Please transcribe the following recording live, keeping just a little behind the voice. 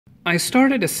I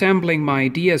started assembling my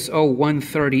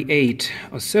DSO138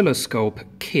 oscilloscope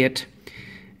kit,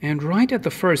 and right at the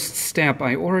first step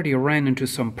I already ran into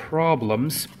some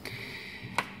problems.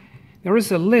 There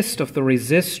is a list of the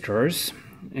resistors,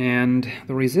 and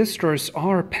the resistors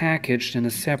are packaged in a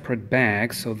separate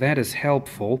bag, so that is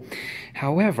helpful.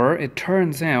 However, it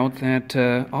turns out that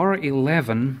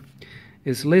R11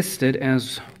 is listed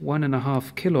as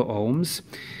 1.5 kilo ohms,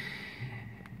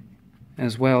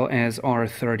 as well as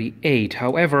R38.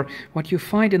 However, what you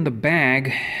find in the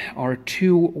bag are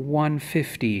two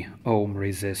 150 ohm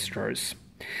resistors.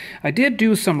 I did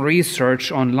do some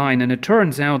research online, and it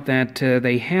turns out that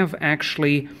they have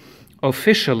actually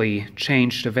officially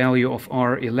changed the value of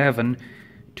R11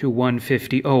 to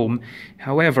 150 ohm.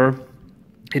 However,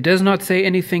 it does not say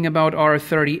anything about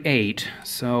R38,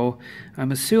 so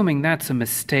I'm assuming that's a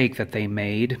mistake that they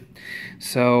made.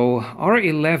 So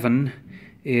R11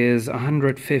 is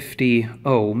 150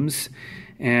 ohms,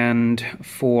 and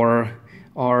for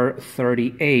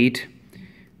R38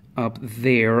 up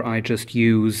there I just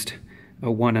used a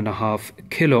 1.5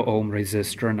 kilo ohm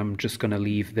resistor, and I'm just going to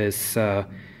leave this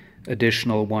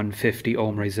additional 150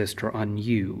 ohm resistor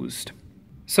unused.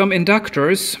 Some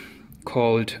inductors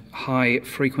called high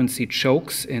frequency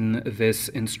chokes in this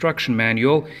instruction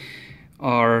manual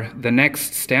are the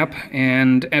next step,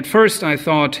 and at first I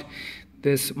thought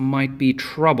this might be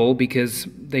trouble because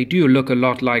they do look a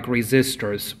lot like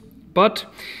resistors, but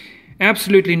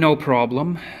absolutely no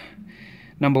problem.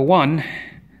 Number one,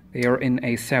 they are in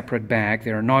a separate bag.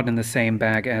 They are not in the same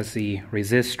bag as the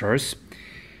resistors.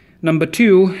 Number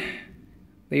two,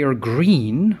 they are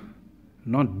green,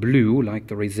 not blue like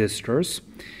the resistors,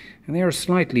 and they are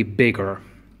slightly bigger.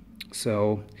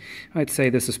 So I'd say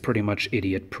this is pretty much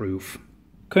idiot-proof.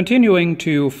 Continuing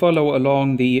to follow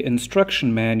along the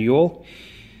instruction manual,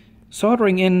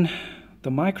 soldering in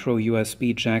the micro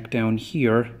USB jack down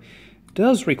here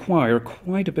does require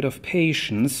quite a bit of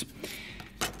patience.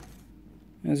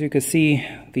 As you can see,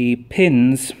 the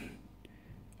pins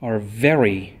are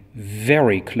very,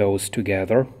 very close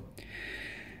together.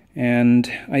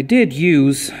 And I did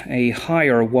use a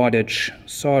higher wattage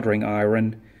soldering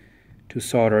iron to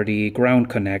solder the ground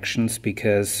connections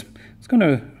because it's going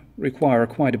to require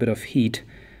quite a bit of heat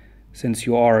since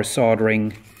you are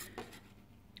soldering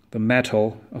the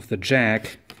metal of the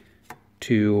jack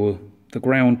to the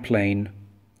ground plane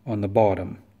on the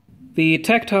bottom. The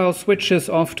tactile switches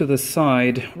off to the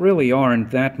side really aren't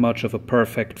that much of a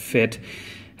perfect fit.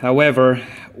 However,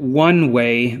 one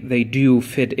way they do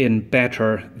fit in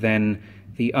better than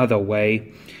the other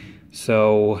way,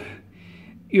 so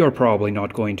you're probably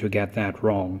not going to get that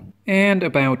wrong. And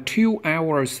about 2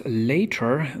 hours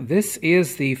later, this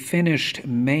is the finished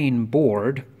main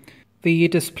board. The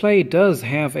display does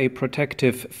have a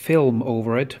protective film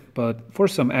over it, but for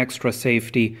some extra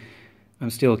safety, I'm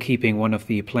still keeping one of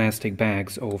the plastic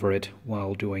bags over it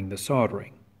while doing the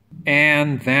soldering.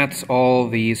 And that's all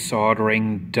the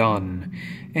soldering done.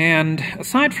 And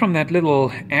aside from that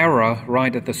little error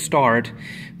right at the start,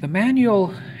 the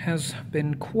manual has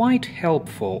been quite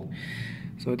helpful.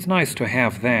 So it's nice to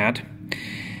have that.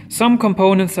 Some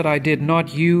components that I did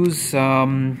not use,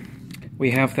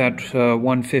 we have that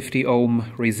 150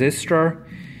 ohm resistor.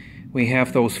 We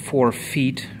have those 4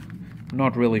 feet. I'm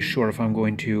not really sure if I'm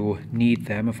going to need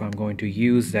them, if I'm going to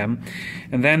use them.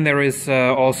 And then there is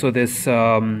also this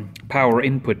power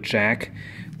input jack,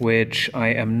 which I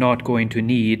am not going to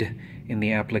need in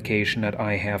the application that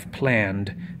I have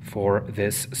planned for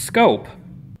this scope.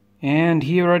 And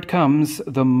here it comes,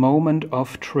 the moment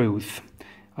of truth.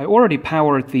 I already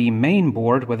powered the main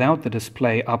board without the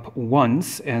display up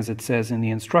once, as it says in the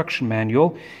instruction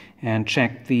manual, and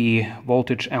checked the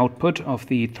voltage output of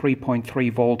the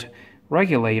 3.3 volt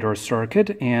regulator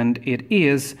circuit, and it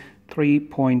is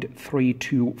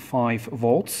 3.325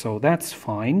 volts, so that's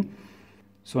fine.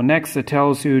 So next it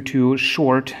tells you to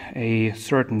short a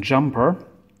certain jumper,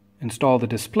 install the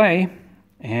display,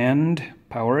 and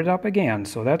power it up again.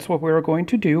 So that's what we're going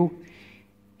to do.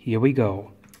 Here we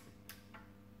go.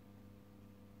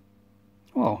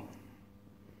 Well,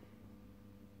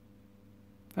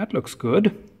 that looks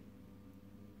good.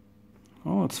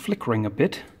 Oh, it's flickering a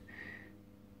bit,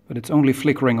 but it's only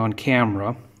flickering on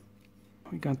camera.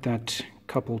 We got that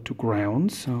coupled to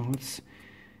ground, so let's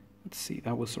see,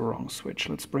 that was the wrong switch.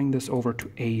 Let's bring this over to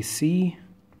AC.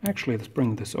 Actually, let's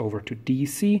bring this over to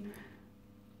DC.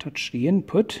 Touch the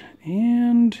input,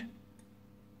 and,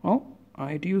 well,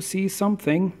 I do see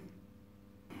something.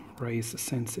 Raise the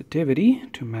sensitivity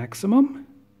to maximum.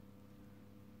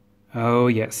 Oh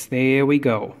yes, there we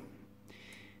go.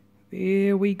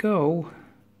 There we go.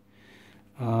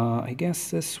 I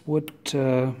guess this would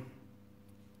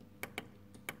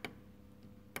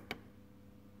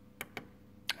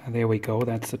And there we go,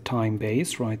 that's the time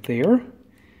base right there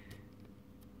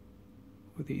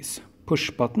with these push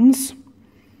buttons.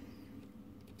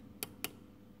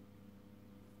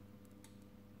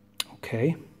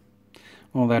 Okay.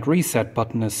 Well, that reset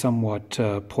button is somewhat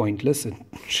pointless. It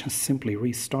just simply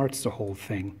restarts the whole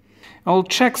thing. I'll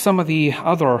check some of the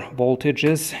other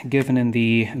voltages given in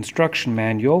the instruction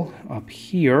manual up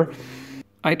here.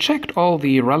 I checked all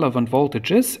the relevant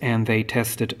voltages and they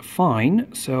tested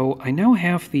fine, so I now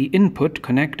have the input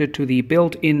connected to the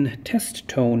built-in test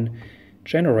tone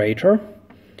generator.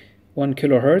 1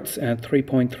 kHz at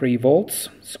 3.3 volts,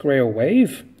 square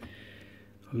wave.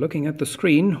 Looking at the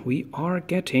screen, we are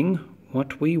getting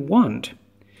what we want.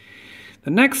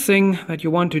 The next thing that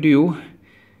you want to do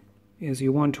is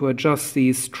you want to adjust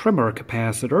these trimmer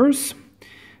capacitors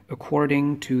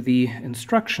according to the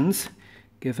instructions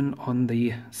given on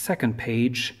the second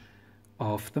page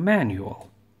of the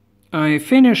manual. I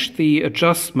finished the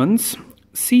adjustments.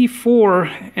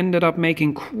 C4 ended up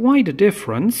making quite a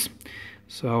difference,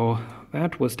 so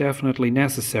that was definitely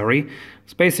necessary.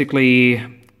 It's basically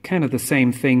kind of the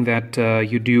same thing that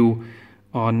you do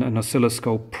on an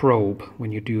oscilloscope probe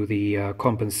when you do the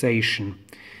compensation,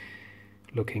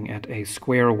 looking at a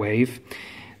square wave.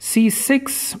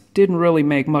 C6 didn't really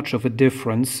make much of a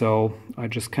difference, so I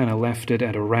just kind of left it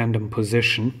at a random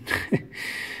position.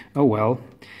 Oh well.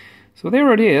 So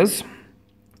there it is.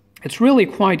 It's really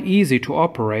quite easy to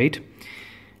operate.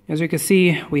 As you can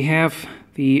see, we have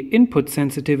the input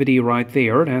sensitivity right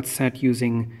there. That's set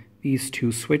using these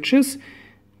two switches.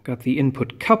 Got the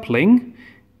input coupling,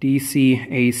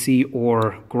 DC, AC,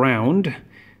 or ground.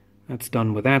 That's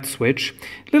done with that switch.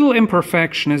 Little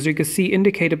imperfection, as you can see,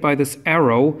 indicated by this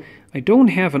arrow. I don't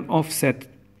have an offset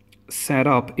set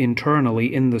up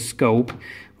internally in the scope,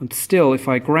 but still, if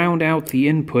I ground out the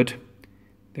input,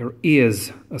 there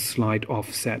is a slight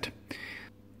offset.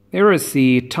 There is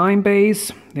the time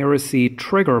base, there is the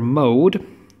trigger mode,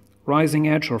 rising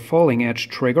edge or falling edge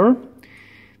trigger.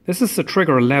 This is the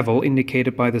trigger level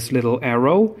indicated by this little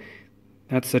arrow.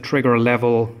 That's the trigger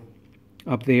level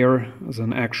up there as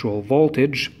an actual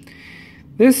voltage.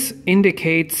 This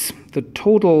indicates the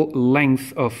total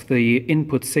length of the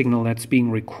input signal that's being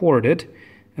recorded,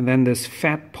 and then this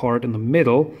fat part in the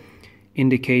middle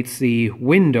indicates the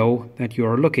window that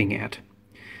you're looking at.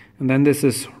 And then this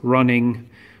is running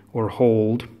or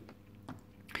hold.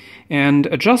 And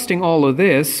adjusting all of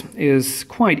this is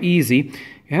quite easy.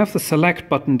 You have the select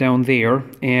button down there,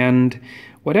 and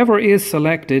whatever is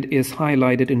selected is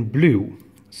highlighted in blue.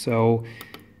 So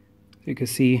you can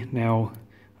see now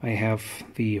I have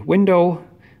the window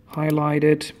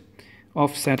highlighted,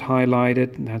 offset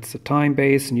highlighted, and that's the time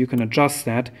base, and you can adjust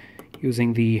that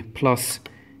using the plus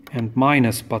and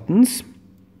minus buttons.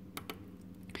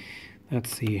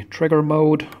 That's the trigger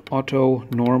mode, auto,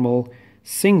 normal,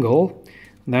 single.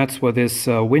 And that's where this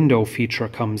window feature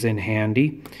comes in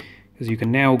handy, because you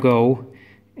can now go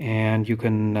and you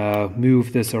can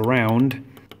move this around.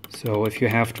 So if you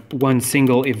have one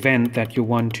single event that you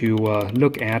want to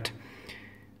look at,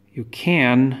 you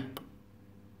can.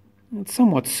 It's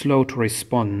somewhat slow to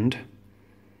respond.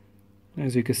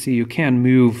 As you can see, you can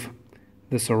move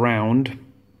this around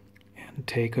and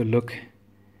take a look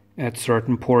at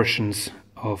certain portions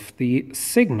of the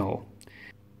signal.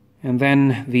 And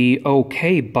then the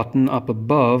OK button up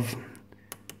above.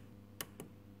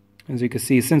 As you can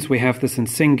see, since we have this in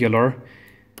singular,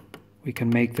 we can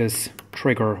make this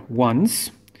trigger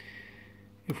once.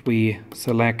 If we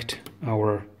select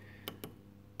our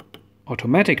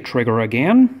automatic trigger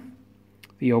again,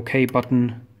 the OK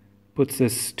button puts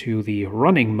this to the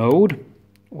running mode,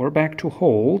 or back to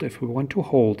hold if we want to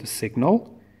hold the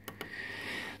signal.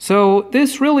 So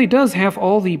this really does have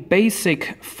all the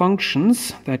basic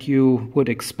functions that you would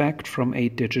expect from a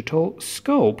digital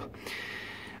scope.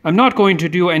 I'm not going to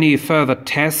do any further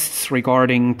tests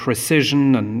regarding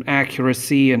precision and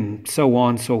accuracy and so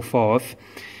on and so forth.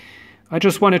 I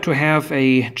just wanted to have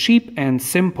a cheap and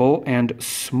simple and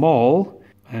small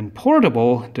and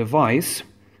portable device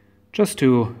just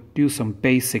to do some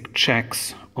basic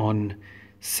checks on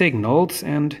signals,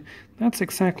 and that's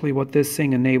exactly what this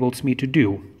thing enables me to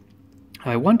do.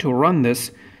 I want to run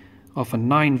this off a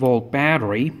 9-volt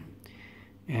battery,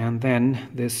 and then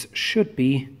this should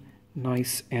be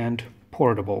nice and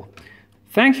portable.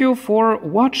 Thank you for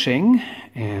watching,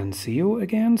 and see you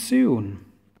again soon.